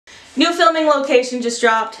New filming location just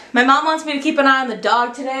dropped. My mom wants me to keep an eye on the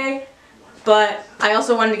dog today, but I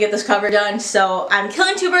also wanted to get this cover done, so I'm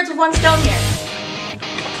killing two birds with one stone here.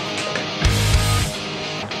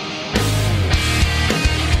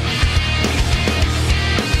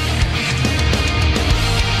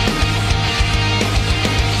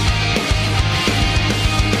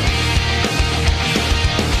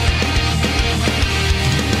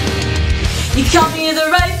 You caught me in the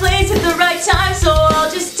right place at the right time, so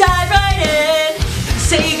I'll just dive right in. You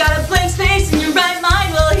say you got a blank space in your right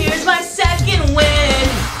mind, well here's my second wind.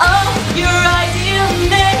 Oh, your idea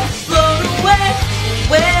may blow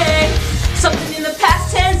away. Something in the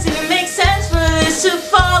past tense and it makes sense for this to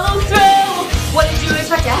follow through. What did you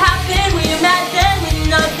expect to happen when you're mad then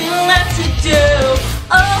with nothing left to do?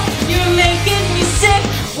 Oh, you're making me sick,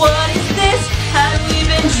 what is this? Have we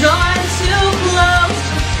been drawn too close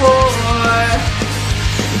before?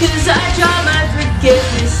 Cause I draw my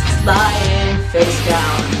forgiveness, it's lying face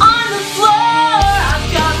down on the floor. I've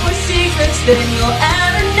got more secrets than you'll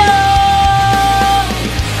ever know.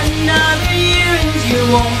 Another year and you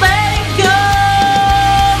won't let it go.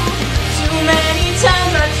 Too many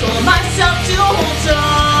times I told myself to hold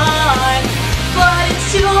on, but it's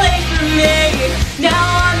too late for me. Now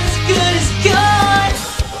I'm as good as gone.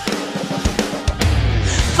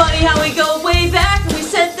 Funny how we go way back and we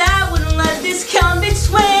said that wouldn't let this come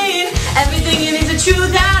between. Everything in me's a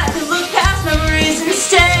truth that I can look past memories and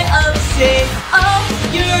stay up to date. Oh,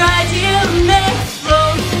 your idea may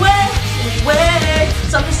blow away.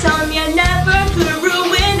 Something's telling me I never could have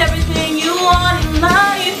ruined everything you want in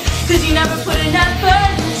life, cause you never put an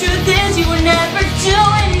effort. The truth is you were never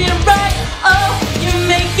doing it right. Oh, you're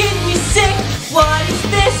making me sick, what is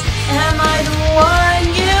this? Am I the one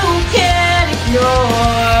you can't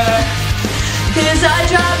ignore? Cause I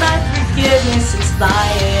draw my forgiveness, it's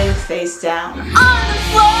lying face down on the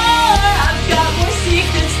floor. I've got more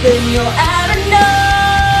secrets than you'll ever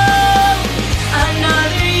know.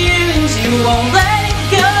 Another year and you won't let it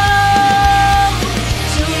go.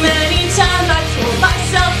 Too many times I told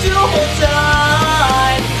myself to hold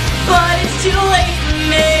on, but it's too late for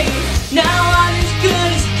me. Now I'm as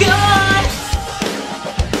good as gone.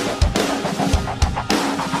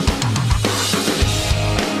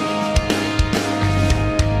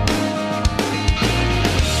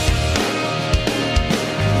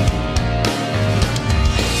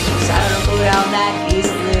 Down that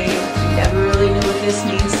easily. Never really knew what this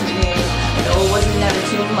means to me. No, it wasn't never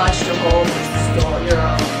too much to hold. Stole your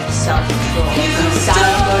own self-control. I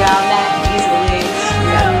don't go down that easily.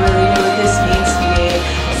 Never really knew what this means to me.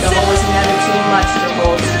 No, it wasn't never too much to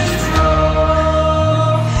hold.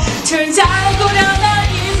 Turns out I don't go down that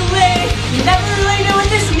easily. You never really knew what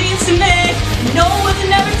this means to me. No, it wasn't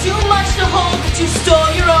never too much to hold, but you stole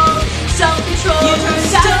your own self-control. Turns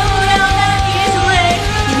out I don't go down that easily.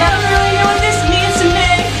 You never really knew what this means to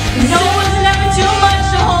me. No, it wasn't ever too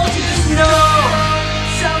much to hold, you just know.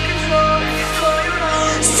 Self-control,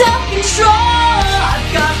 self-control. I've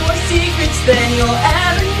got more secrets than you'll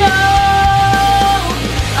ever know.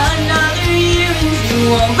 Another year and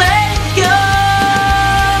you won't let it go.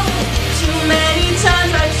 Too many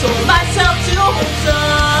times I told myself to hold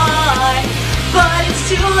on, but it's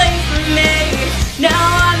too late for me. Now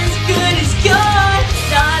I'm